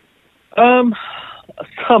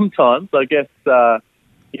 Sometimes, I guess.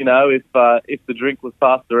 If the drink was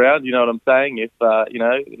passed around, you know what I'm saying. If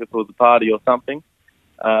it was a party or something,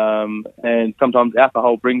 and sometimes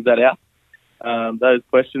alcohol brings that out, those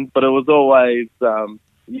questions. But it was always.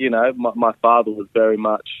 My father was very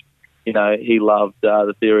much, he loved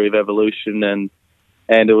the theory of evolution, and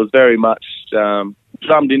it was very much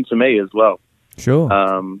drummed into me as well. Sure.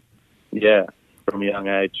 From a young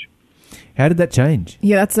age. How did that change?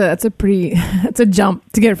 Yeah, that's a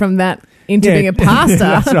jump to get from that into being a pastor.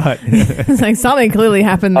 That's right. It's like something clearly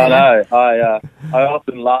happened there. I know. I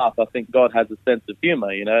often laugh. I think God has a sense of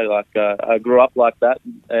humor. I grew up like that,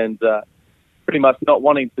 and pretty much not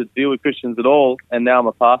wanting to deal with Christians at all, and now I'm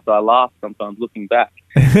a pastor. I laugh sometimes looking back.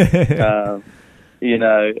 It's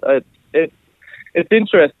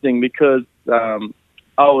interesting because I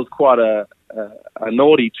was quite a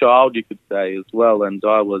naughty child, you could say, as well, and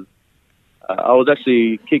I was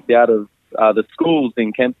actually kicked out of the schools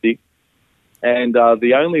in Kempsey, and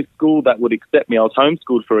the only school that would accept me, I was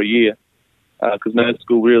homeschooled for a year because no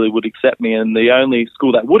school really would accept me, and the only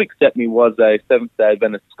school that would accept me was a Seventh-day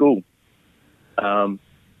Adventist school. And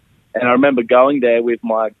I remember going there with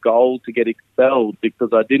my goal to get expelled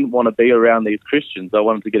because I didn't want to be around these Christians. I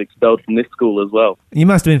wanted to get expelled from this school as well. You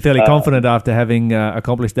must have been fairly confident after having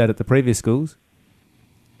accomplished that at the previous schools.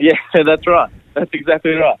 Yeah, that's right. That's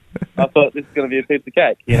exactly right. I thought this is going to be a piece of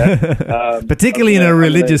cake, particularly in a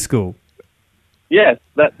religious school. Yes,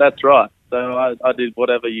 that's right. So I did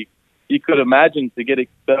whatever you could imagine to get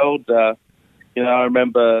expelled. I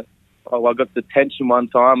remember I got detention one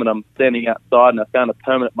time and I'm standing outside and I found a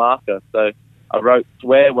permanent marker. So I wrote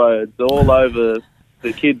swear words all over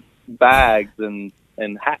the kids' bags and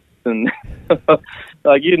hats and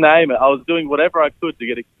like you name it. I was doing whatever I could to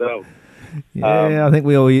get expelled. Yeah, I think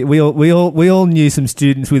we all knew some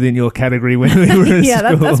students within your category when we were at Yeah,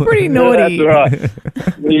 school. that's pretty naughty. That's right.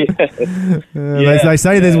 Yeah. They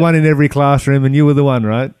say there's one in every classroom, and you were the one,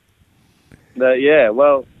 right? Yeah,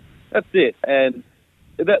 well, that's it. And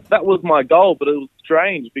that was my goal, but it was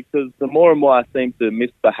strange because the more and more I seemed to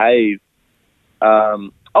misbehave,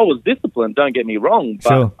 I was disciplined, don't get me wrong, but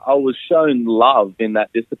Sure. I was shown love in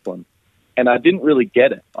that discipline. And I didn't really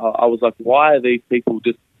get it. I was like, why are these people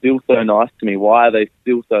just still so nice to me? Why are they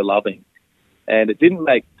still so loving? And it didn't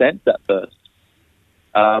make sense at first.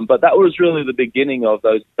 But that was really the beginning of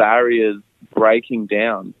those barriers breaking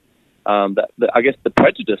down. I guess the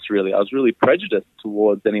prejudice, really. I was really prejudiced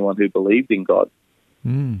towards anyone who believed in God.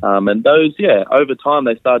 And those, over time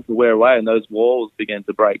they started to wear away and those walls began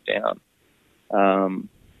to break down.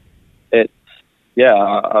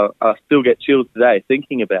 I still get chills today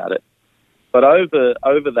thinking about it. But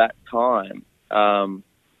over that time, I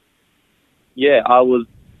was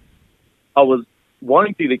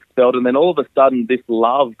wanting to get expelled, and then all of a sudden this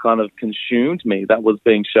love kind of consumed me that was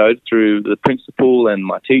being showed through the principal and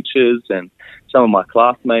my teachers and some of my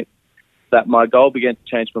classmates, that my goal began to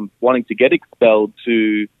change from wanting to get expelled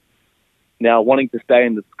to now wanting to stay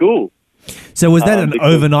in the school. So was that an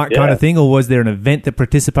because- overnight kind yeah. of thing, or was there an event that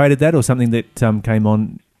precipitated that, or something that came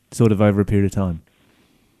on sort of over a period of time?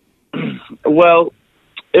 Well,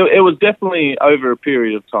 it was definitely over a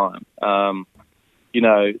period of time.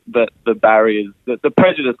 The barriers, the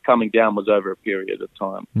prejudice coming down was over a period of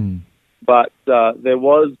time. But there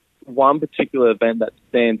was one particular event that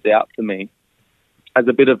stands out to me as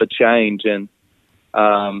a bit of a change, and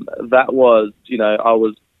that was,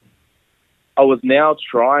 I was now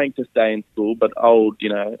trying to stay in school, but old,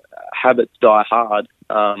 habits die hard,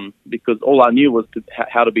 because all I knew was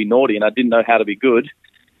how to be naughty, and I didn't know how to be good.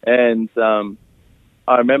 And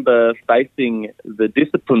I remember facing the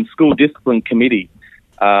school discipline committee,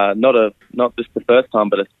 not just the first time,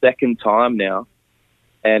 but a second time now,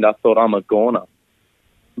 and I thought, I'm a goner.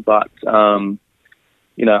 But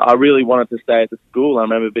I really wanted to stay at the school. I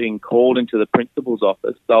remember being called into the principal's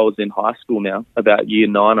office. So I was in high school now, about year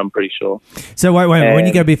 9, I'm pretty sure. So wait, when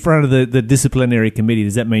you go be front of the disciplinary committee,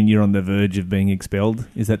 does that mean you're on the verge of being expelled?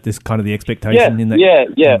 Is that this kind of the expectation in that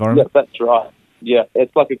environment? Yeah, that's right. Yeah,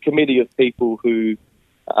 it's like a committee of people who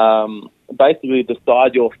basically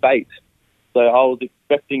decide your fate. So I was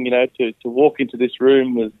expecting, to walk into this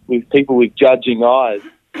room with people with judging eyes,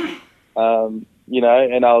 and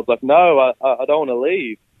I was like, no, I don't want to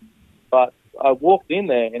leave. But I walked in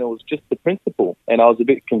there and it was just the principal, and I was a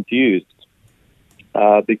bit confused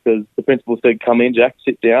because the principal said, come in, Jack,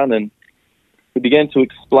 sit down, and he began to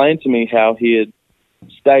explain to me how he had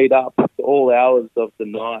stayed up all hours of the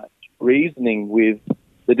night reasoning with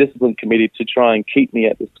the discipline committee to try and keep me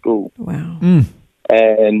at the school. Wow.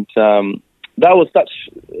 And that was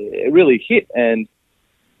it really hit. And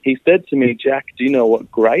he said to me, Jack, do you know what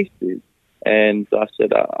grace is? And I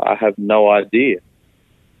said, I have no idea.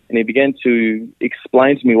 And he began to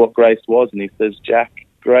explain to me what grace was. And he says, Jack,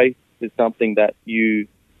 grace is something that you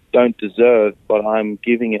don't deserve, but I'm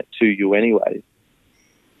giving it to you anyway.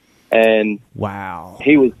 And wow,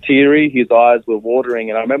 he was teary, his eyes were watering,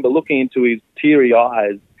 and I remember looking into his teary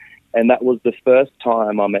eyes, and that was the first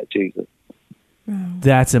time I met Jesus.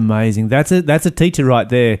 That's amazing. That's a teacher right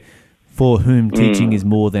there for whom teaching is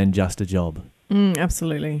more than just a job.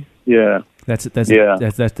 Absolutely. Yeah. That's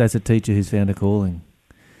a teacher who's found a calling.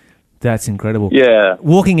 That's incredible. Yeah.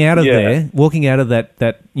 Walking out of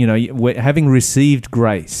that, having received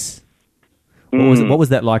grace. What was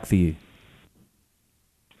that like for you?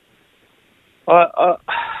 I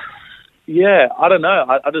don't know.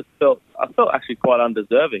 I just felt actually quite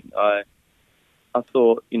undeserving. I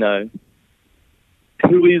thought,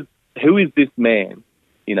 who is this man?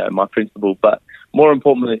 My principal. But more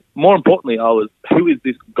importantly, who is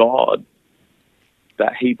this God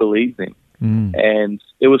that he believes in? And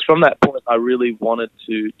it was from that point I really wanted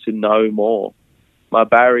to know more. My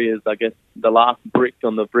barriers, I guess, the last brick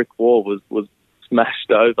on the brick wall was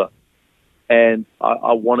smashed over, and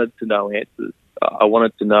I wanted to know answers. I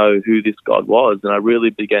wanted to know who this God was, and I really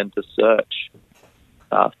began to search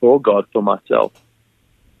for God for myself.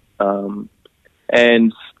 And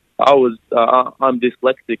I'm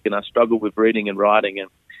dyslexic, and I struggle with reading and writing. And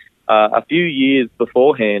a few years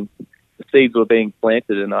beforehand, the seeds were being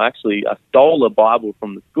planted, and I stole a Bible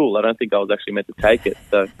from the school. I don't think I was actually meant to take it.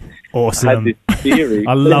 So awesome. I had this theory.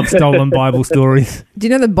 I love stolen Bible stories. Do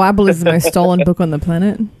you know the Bible is the most stolen book on the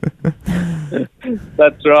planet?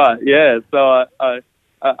 That's right. Yeah. So I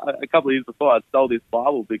a couple of years before, I stole this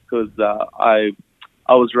Bible because I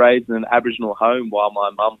I was raised in an Aboriginal home while my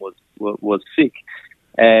mum was sick.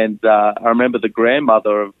 And I remember the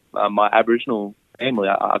grandmother of my Aboriginal family,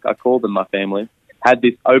 I call them my family, had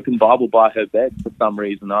this open Bible by her bed for some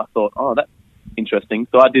reason. I thought, oh, that's interesting.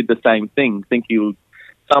 So I did the same thing, thinking it would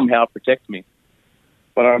somehow protect me.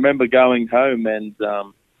 But I remember going home and,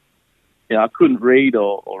 I couldn't read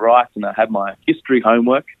or write, and I had my history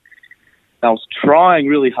homework. I was trying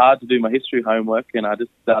really hard to do my history homework, and I just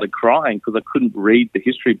started crying because I couldn't read the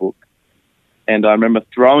history book. And I remember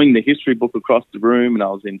throwing the history book across the room, and I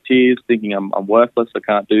was in tears, thinking I'm worthless, I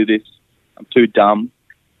can't do this, I'm too dumb.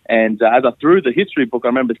 And as I threw the history book, I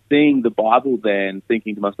remember seeing the Bible there and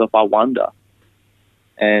thinking to myself, I wonder.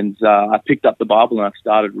 And I picked up the Bible and I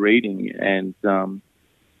started reading, and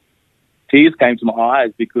tears came to my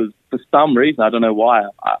eyes because for some reason, I don't know why,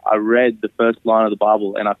 I read the first line of the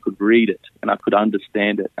Bible and I could read it and I could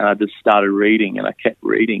understand it. And I just started reading and I kept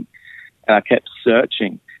reading and I kept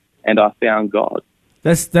searching and I found God.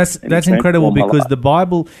 That's incredible because the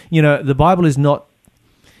Bible, the Bible is not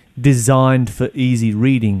designed for easy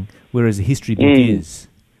reading, whereas a history book is.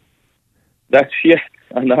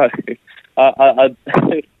 I know.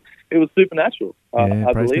 It was supernatural.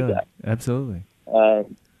 I believe God. that. Absolutely.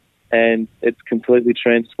 And it's completely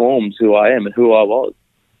transformed who I am and who I was.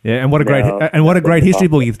 Yeah, and what a great history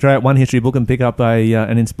book! You throw out one history book and pick up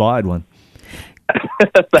an inspired one.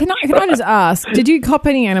 Can I just ask? Did you cop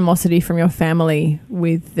any animosity from your family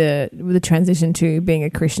with the transition to being a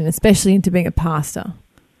Christian, especially into being a pastor?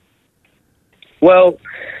 Well,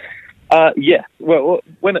 yes. Well,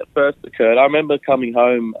 when it first occurred, I remember coming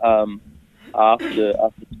home after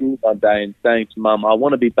school one day and saying to Mum, I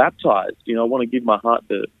want to be baptised. I want to give my heart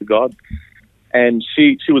to God. And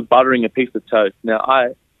she was buttering a piece of toast. Now, I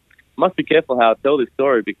must be careful how I tell this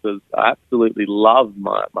story because I absolutely love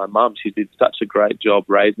my mum. She did such a great job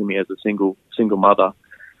raising me as a single mother.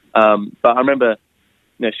 But I remember,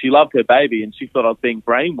 she loved her baby and she thought I was being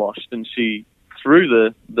brainwashed, and she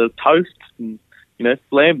threw the toast and,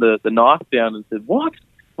 slammed the knife down and said, What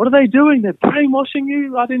are they doing? They're brainwashing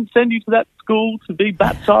you. I didn't send you to that school to be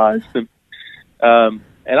baptized. And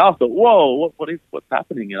I thought, whoa, what's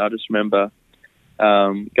happening? And I just remember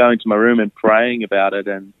going to my room and praying about it.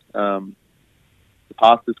 And the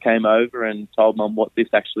pastors came over and told Mum what this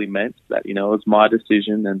actually meant, that, it was my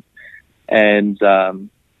decision. And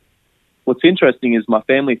what's interesting is my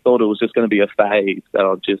family thought it was just going to be a phase that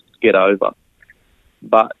I'll just get over.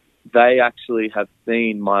 But they actually have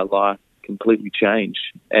seen my life completely change.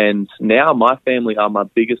 And now my family are my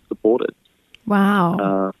biggest supporters.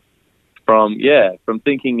 Wow. From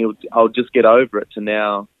thinking I'll just get over it to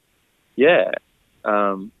now,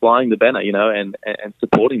 flying the banner, and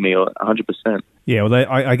supporting me 100%. Yeah, well,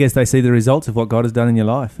 I guess they see the results of what God has done in your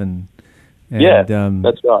life. And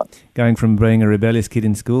that's right. Going from being a rebellious kid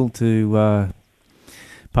in school to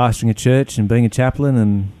pastoring a church and being a chaplain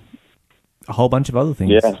and a whole bunch of other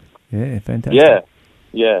things. Yeah, fantastic.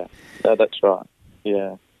 Yeah, that's right.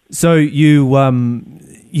 Yeah. So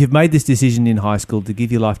you've made this decision in high school to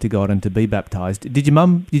give your life to God and to be baptized. Did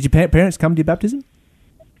your parents come to your baptism?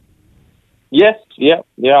 Yes, yeah.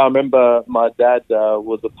 I remember my dad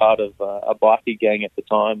was a part of a bikie gang at the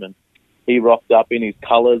time, and he rocked up in his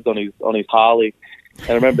colours on his Harley. And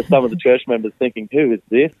I remember some of the church members thinking, "Who is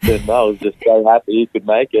this?" And I was just so happy he could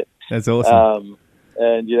make it. That's awesome.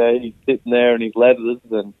 And he's sitting there in his leathers,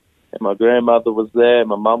 and my grandmother was there,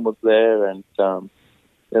 my mum was there, and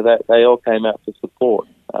they all came out to support.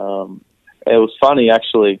 It was funny,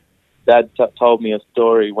 actually. Dad told me a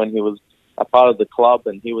story when he was a part of the club,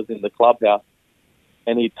 and he was in the clubhouse,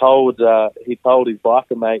 and he told his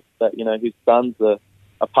biker mates that his son's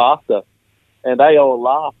a pastor, and they all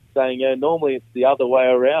laughed, saying, normally it's the other way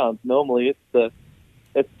around. Normally it's the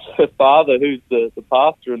father who's the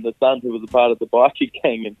pastor and the son who was a part of the bikie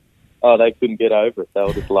gang, and they couldn't get over it. They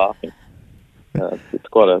were just laughing. It's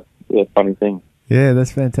quite a funny thing. Yeah,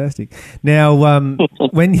 that's fantastic. Now,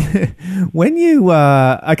 when you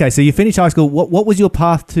okay, so you finished high school. What was your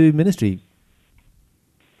path to ministry?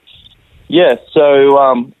 Yeah,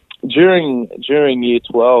 so during year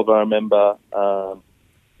 12, I remember I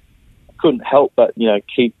couldn't help but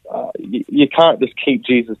keep. You can't just keep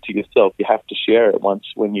Jesus to yourself. You have to share it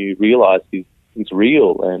when you realise he's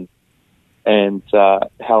real and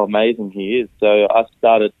how amazing he is. So I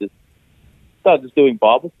started just doing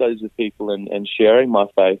Bible studies with people and sharing my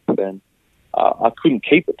faith, and I couldn't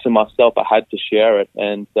keep it to myself. I had to share it,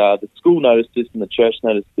 and the school noticed this and the church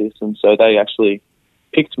noticed this, and so they actually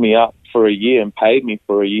picked me up for a year and paid me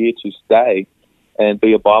for a year to stay and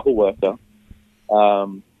be a Bible worker.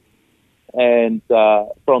 And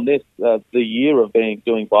from this, the year of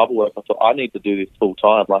doing Bible work, I thought I need to do this full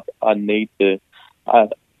time. Like I need to,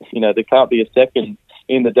 there can't be a second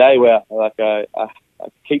in the day where I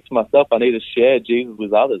keep to myself. I need to share Jesus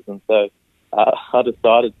with others, and so I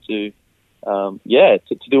decided to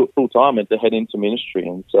do it full time and to head into ministry.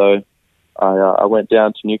 And so I went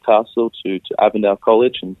down to Newcastle to Avondale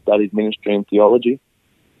College and studied ministry and theology.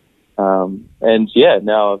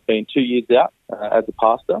 Now I've been 2 years out as a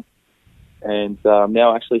pastor, and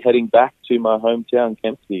now actually heading back to my hometown,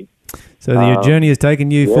 Kempsey. So your journey has taken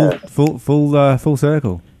you full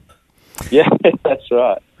circle. Yeah, that's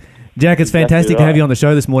right. Jack, it's fantastic to have you on the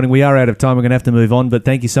show this morning. We are out of time. We're going to have to move on, but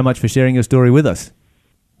thank you so much for sharing your story with us.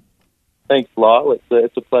 Thanks, Lyle.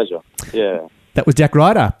 It's a pleasure. Yeah. That was Jack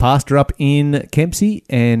Ryder, pastor up in Kempsey,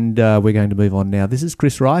 and we're going to move on now. This is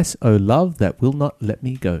Chris Rice, Oh Love That Will Not Let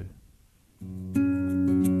Me Go.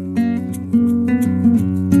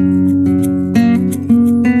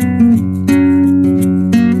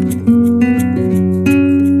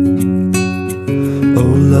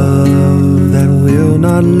 Oh love that will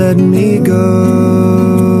not let me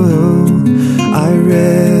go, I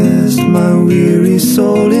rest my weary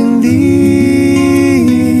soul in thee.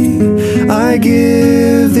 I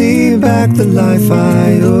give thee back the life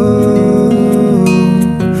I owe,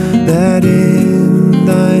 that in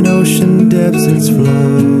thine ocean depths its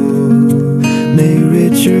flow may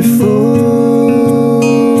richer, fuller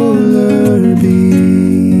be.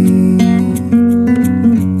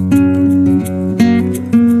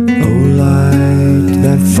 O light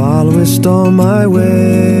that followest all my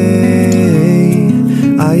way,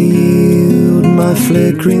 I yield my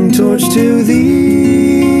flickering torch to thee.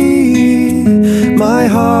 My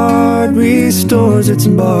heart restores its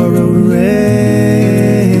borrowed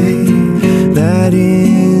ray, that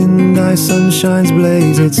in thy sunshine's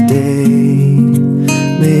blaze its day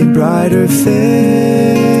may brighter, fairer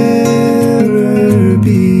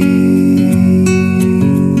be.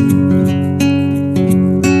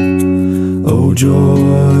 O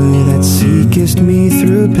joy that seekest me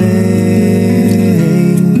through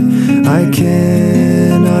pain, I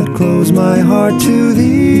cannot close my heart to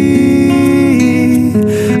thee.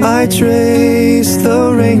 I trace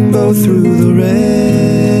the rainbow through the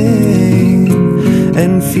rain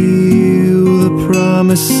and feel the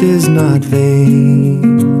promise is not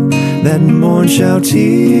vain, that morn shall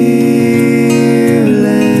tearless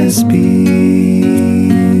be.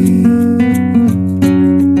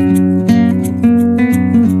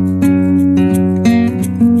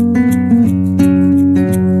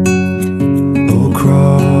 O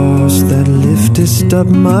cross that liftest up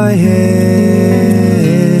my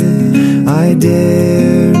head, I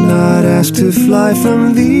dare not ask to fly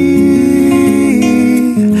from thee.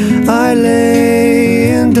 I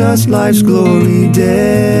lay in dust life's glory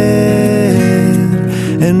dead,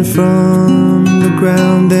 and from the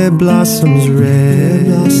ground there blossoms red,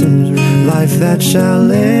 life that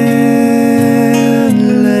shall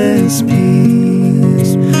endless be,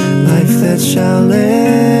 life that shall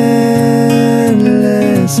endless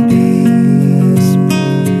be.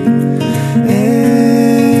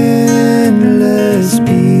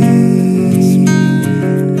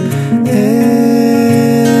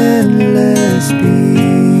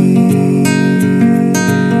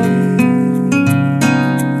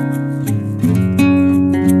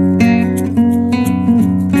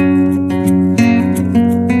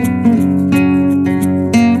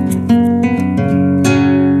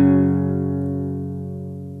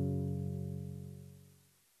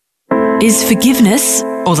 Is forgiveness,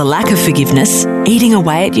 or the lack of forgiveness, eating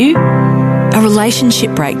away at you? A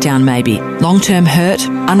relationship breakdown maybe, long-term hurt,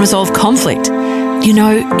 unresolved conflict. You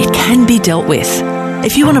know, it can be dealt with.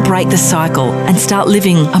 If you want to break the cycle and start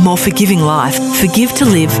living a more forgiving life, Forgive to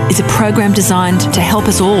Live is a program designed to help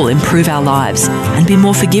us all improve our lives and be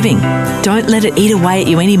more forgiving. Don't let it eat away at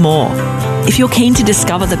you anymore. If you're keen to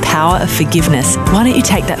discover the power of forgiveness, why don't you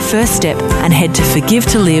take that first step and head to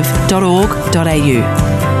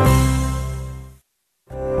forgivetolive.org.au.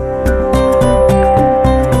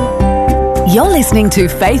 You're listening to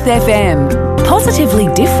Faith FM, positively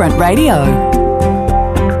different radio.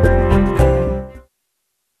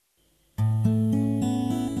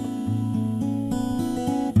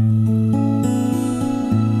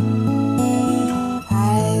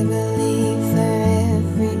 I believe for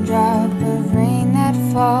every drop of rain that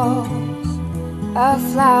falls, a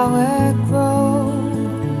flower grows.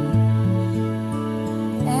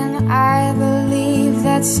 And I believe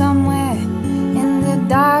that somewhere in the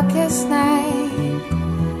darkest night,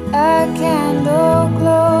 a candle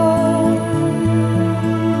glows.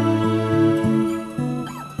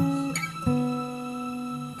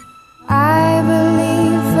 I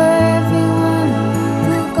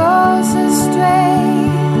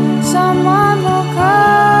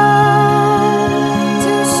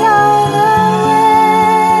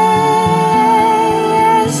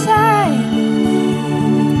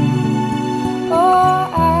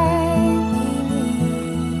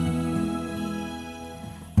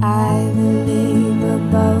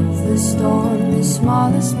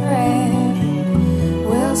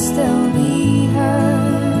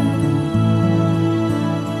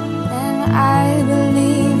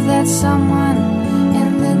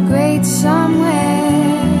somewhere.